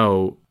going to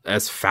know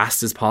as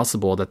fast as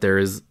possible that there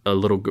is a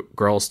little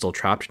girl still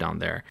trapped down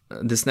there.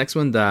 This next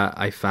one that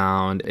I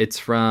found, it's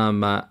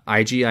from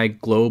IGI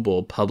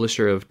Global,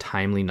 publisher of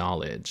Timely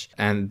Knowledge.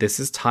 And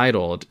this is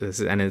titled,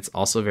 and it's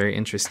also very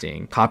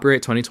interesting,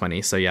 copyright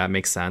 2020. So yeah, it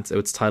makes sense.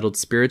 It's titled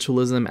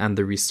Spiritualism and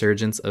the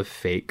Resurgence of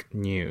Fake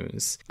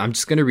News. I'm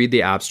just going to read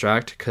the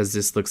abstract because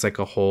this looks like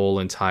a whole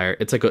entire,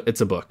 it's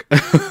a book.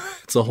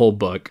 It's a whole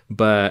book,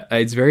 but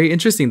it's very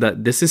interesting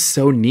that this is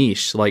so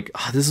niche. Like,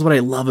 this is what I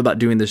love about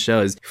doing this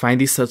show, is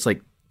find these such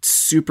like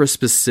super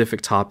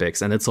specific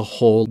topics, and it's a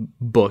whole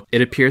book.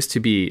 It appears to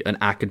be an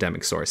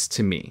academic source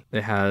to me.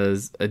 It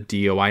has a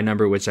DOI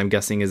number, which I'm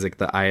guessing is like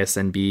the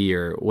ISNB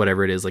or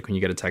whatever it is, like when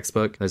you get a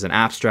textbook. There's an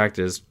abstract,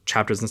 there's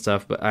chapters and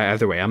stuff, but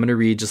either way, I'm going to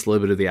read just a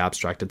little bit of the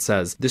abstract. It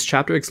says, this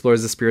chapter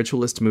explores the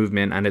spiritualist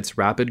movement and its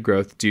rapid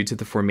growth due to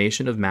the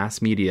formation of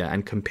mass media,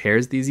 and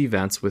compares these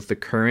events with the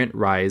current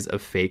rise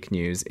of fake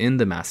news in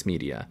the mass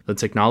media. The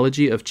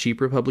technology of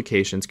cheaper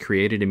publications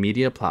created a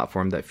media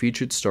platform that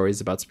featured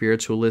stories about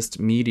spiritualist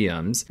mediums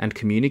and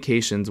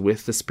communications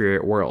with the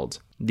spirit world.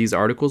 These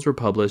articles were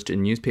published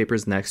in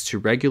newspapers next to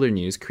regular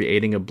news,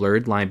 creating a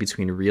blurred line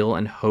between real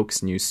and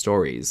hoax news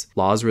stories.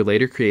 Laws were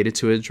later created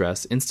to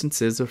address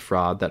instances of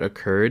fraud that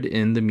occurred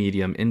in the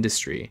medium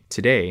industry.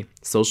 Today,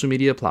 social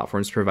media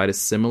platforms provide a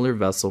similar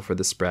vessel for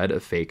the spread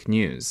of fake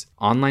news.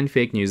 Online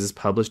fake news is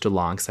published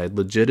alongside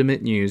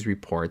legitimate news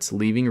reports,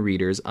 leaving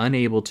readers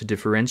unable to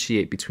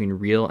differentiate between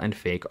real and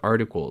fake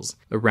articles.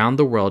 Around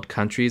the world,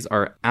 countries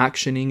are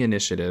actioning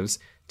initiatives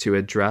to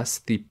address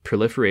the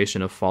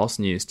proliferation of false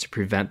news to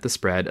prevent the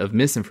spread of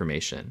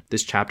misinformation.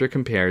 This chapter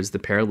compares the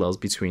parallels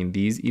between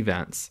these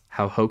events,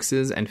 how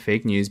hoaxes and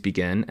fake news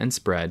begin and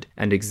spread,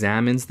 and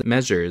examines the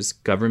measures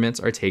governments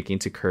are taking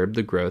to curb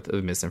the growth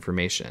of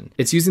misinformation.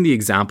 It's using the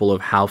example of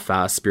how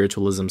fast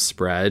spiritualism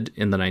spread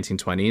in the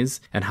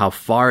 1920s and how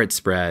far it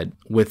spread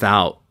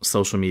without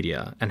social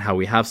media, and how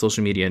we have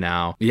social media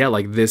now. Yeah,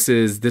 like this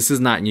is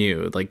not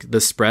new. Like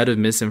the spread of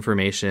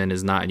misinformation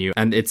is not new.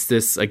 And it's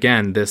this,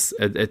 again,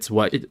 it's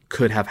what it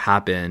could have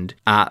happened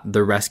at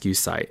the rescue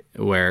site,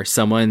 where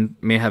someone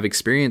may have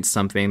experienced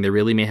something, they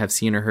really may have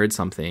seen or heard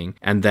something,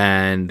 and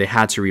then they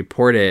had to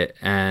report it,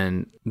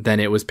 and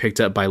then it was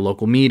picked up by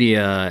local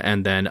media,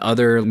 and then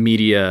other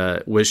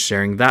media was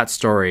sharing that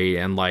story,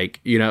 and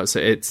so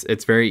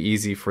it's very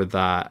easy for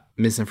that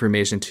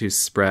misinformation to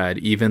spread,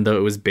 even though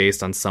it was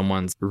based on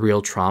someone's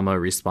real trauma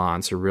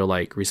response or real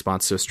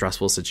response to a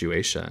stressful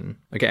situation.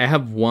 Okay, I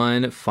have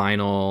one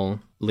final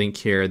link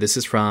here. This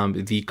is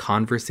from The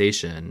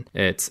Conversation.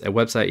 It's a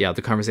website,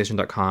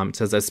 theconversation.com. It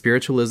says, as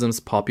spiritualism's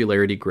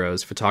popularity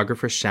grows,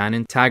 photographer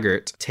Shannon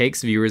Taggart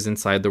takes viewers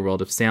inside the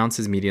world of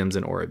seances, mediums,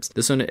 and orbs.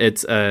 This one,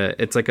 it's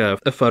like a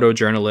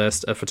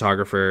photojournalist, a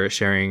photographer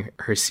sharing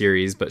her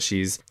series, but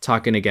she's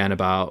talking again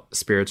about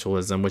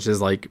spiritualism, which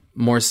is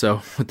more so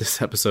what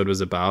this episode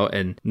was about,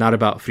 and not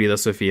about Frida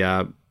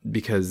Sofía,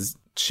 because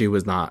she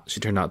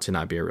turned out to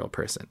not be a real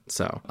person.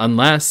 So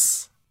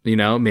unless,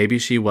 maybe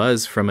she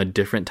was from a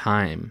different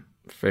time.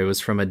 It was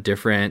from a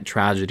different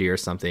tragedy or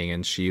something,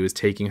 and she was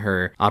taking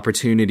her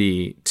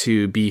opportunity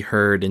to be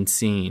heard and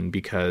seen,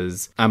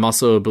 because I'm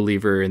also a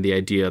believer in the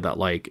idea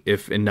that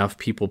if enough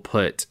people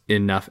put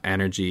enough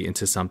energy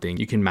into something,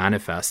 you can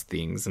manifest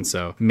things. And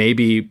so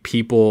maybe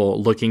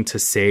people looking to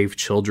save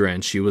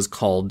children, she was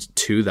called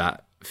to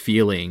that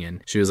feeling,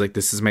 and she was like,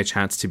 this is my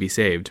chance to be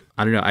saved.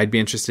 I don't know, I'd be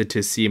interested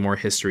to see more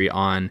history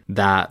on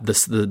that,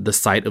 the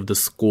site of the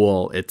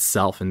school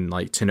itself,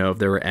 and to know if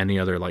there were any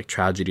other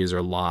tragedies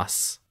or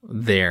loss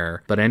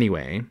there. But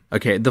anyway,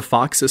 okay, the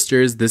Fox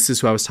sisters, this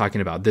is who I was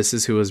talking about. This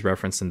is who was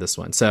referenced in this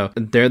one. So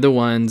they're the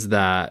ones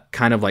that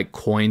kind of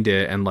coined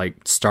it and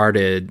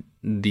started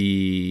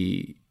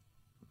the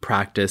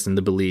practice and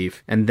the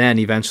belief, and then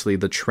eventually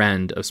the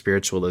trend of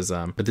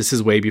spiritualism. But this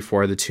is way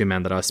before the two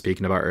men that I was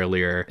speaking about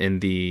earlier in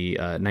the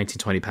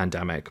 1920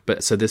 pandemic.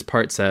 But so this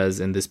part says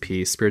in this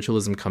piece,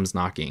 spiritualism comes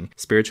knocking.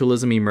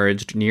 Spiritualism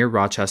emerged near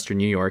Rochester,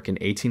 New York in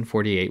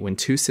 1848 when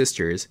two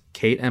sisters,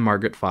 Kate and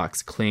Margaret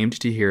Fox, claimed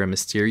to hear a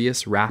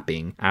mysterious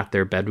rapping at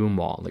their bedroom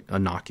wall, like a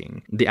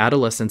knocking. The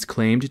adolescents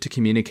claimed to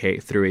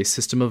communicate through a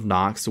system of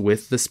knocks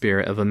with the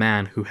spirit of a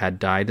man who had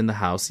died in the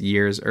house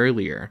years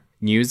earlier.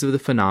 News of the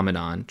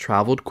phenomenon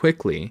traveled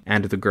quickly,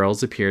 and the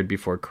girls appeared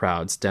before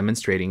crowds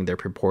demonstrating their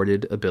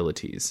purported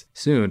abilities.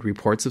 Soon,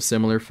 reports of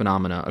similar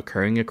phenomena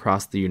occurring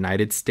across the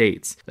United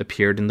States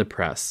appeared in the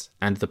press,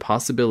 and the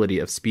possibility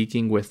of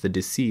speaking with the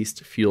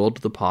deceased fueled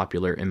the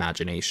popular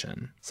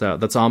imagination. So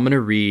that's all I'm going to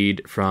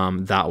read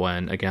from that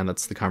one. Again,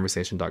 that's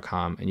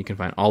theconversation.com, and you can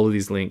find all of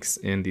these links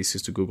in the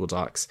Susto Google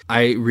Docs.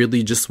 I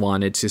really just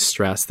wanted to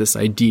stress this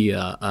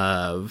idea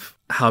of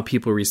how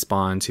people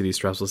respond to these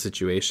stressful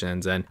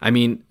situations. And I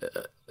mean,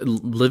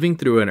 living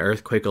through an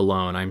earthquake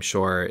alone, I'm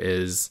sure,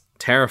 is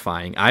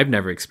terrifying. I've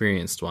never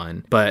experienced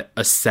one, but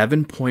a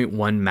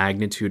 7.1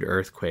 magnitude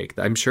earthquake,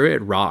 I'm sure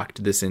it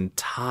rocked this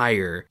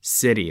entire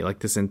city, like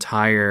this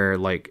entire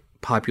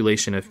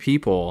population of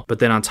people. But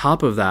then on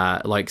top of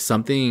that, like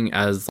something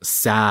as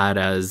sad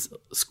as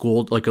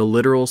school, like a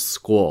literal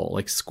school,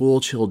 like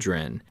school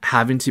children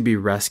having to be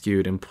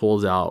rescued and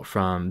pulled out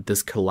from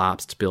this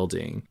collapsed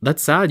building.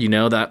 That's sad, you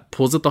know, that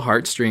pulls at the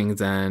heartstrings,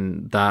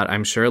 and that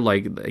I'm sure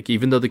like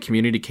even though the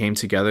community came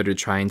together to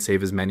try and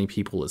save as many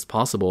people as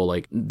possible,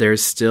 like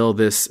there's still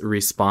this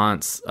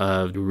response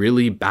of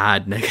really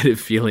bad negative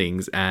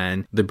feelings,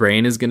 and the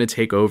brain is going to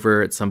take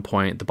over at some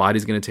point, the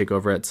body's going to take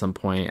over at some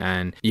point,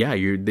 and yeah,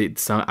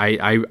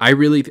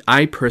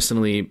 I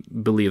personally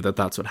believe that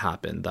that's what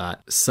happened,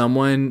 that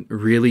someone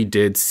really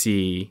did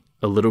see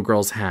a little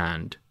girl's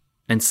hand,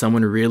 and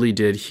someone really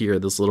did hear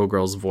this little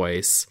girl's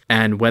voice.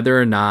 And whether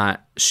or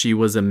not she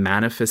was a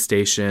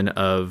manifestation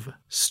of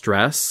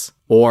stress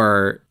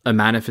or a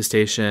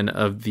manifestation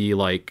of the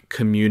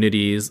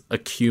community's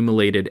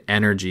accumulated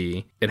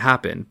energy, it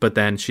happened. But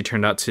then she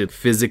turned out to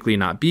physically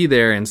not be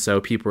there, and so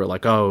people were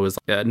like, oh, it was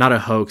not a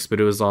hoax, but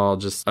it was all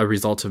just a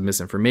result of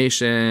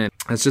misinformation.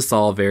 It's just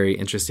all very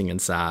interesting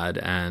and sad.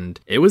 And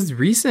it was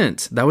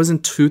recent. That was in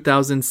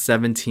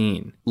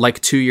 2017, like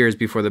 2 years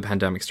before the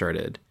pandemic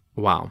started.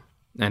 Wow.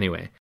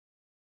 Anyway.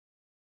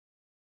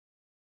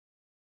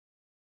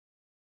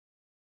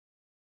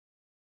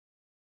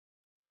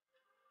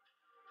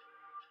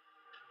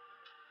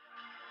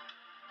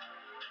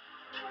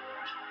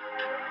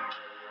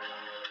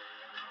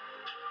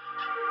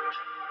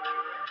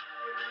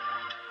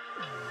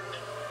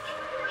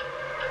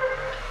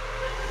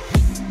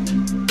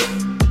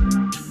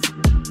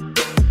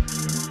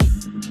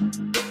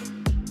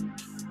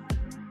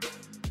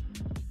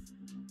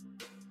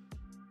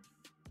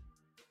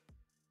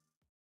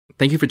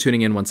 Thank you for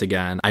tuning in once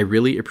again. I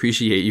really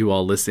appreciate you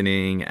all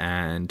listening.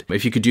 And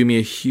if you could do me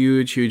a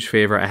huge, huge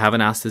favor, I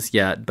haven't asked this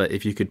yet, but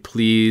if you could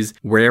please,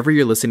 wherever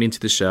you're listening to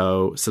the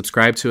show,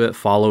 subscribe to it,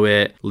 follow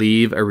it,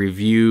 leave a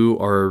review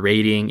or a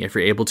rating. If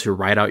you're able to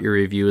write out your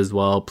review as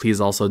well,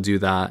 please also do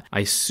that.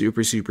 I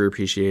super, super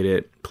appreciate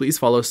it. Please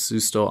follow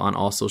Susto on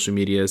all social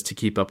medias to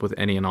keep up with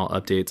any and all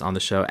updates on the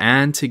show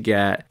and to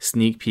get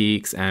sneak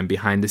peeks and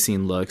behind the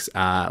scene looks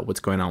at what's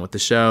going on with the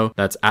show.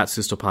 That's at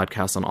Susto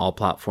Podcast on all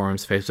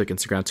platforms, Facebook,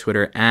 Instagram,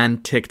 Twitter,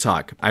 and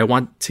TikTok. I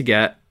want to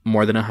get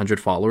more than 100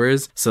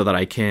 followers so that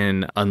I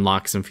can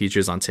unlock some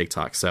features on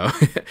TikTok. So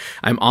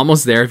I'm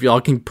almost there. If y'all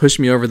can push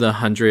me over the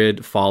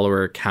 100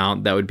 follower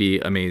count, that would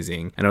be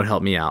amazing and it would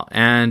help me out.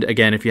 And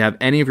again, if you have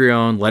any of your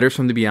own letters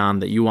from the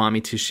beyond that you want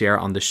me to share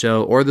on the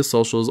show or the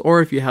socials,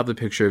 or if you have the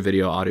picture,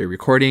 video, audio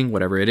recording,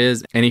 whatever it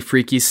is, any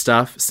freaky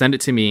stuff, send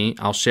it to me.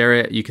 I'll share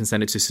it. You can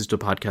send it to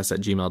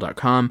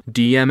sustopodcast@gmail.com,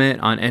 DM it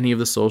on any of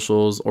the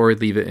socials, or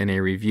leave it in a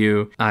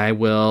review. I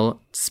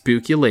will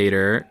spook you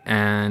later,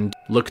 and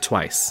look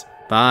twice.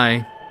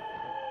 Bye.